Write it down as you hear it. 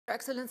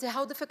Excellency,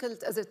 how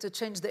difficult is it to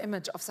change the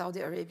image of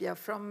Saudi Arabia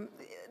from...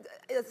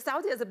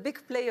 Saudi is a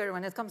big player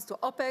when it comes to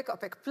OPEC,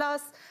 OPEC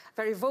Plus,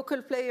 very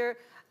vocal player.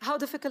 How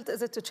difficult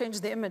is it to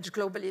change the image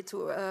globally to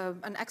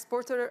an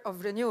exporter of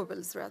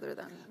renewables rather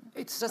than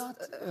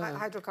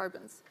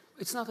hydrocarbons?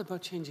 It's not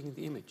about changing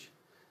the image.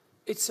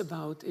 It's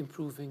about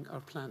improving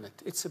our planet.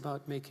 It's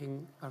about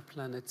making our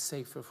planet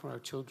safer for our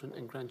children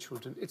and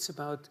grandchildren. It's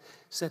about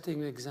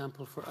setting an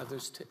example for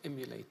others to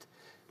emulate.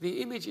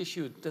 The image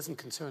issue doesn't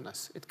concern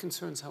us. It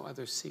concerns how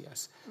others see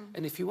us.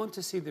 And if you want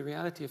to see the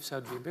reality of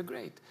Saudi Arabia,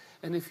 great.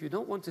 And if you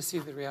don't want to see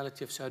the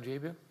reality of Saudi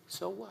Arabia,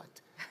 so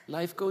what?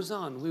 Life goes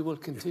on. We will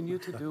continue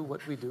to do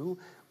what we do.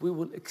 We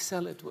will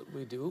excel at what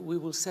we do. We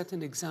will set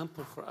an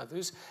example for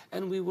others.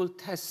 And we will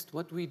test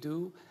what we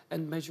do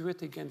and measure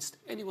it against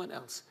anyone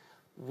else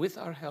with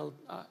our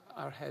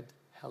head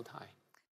held high.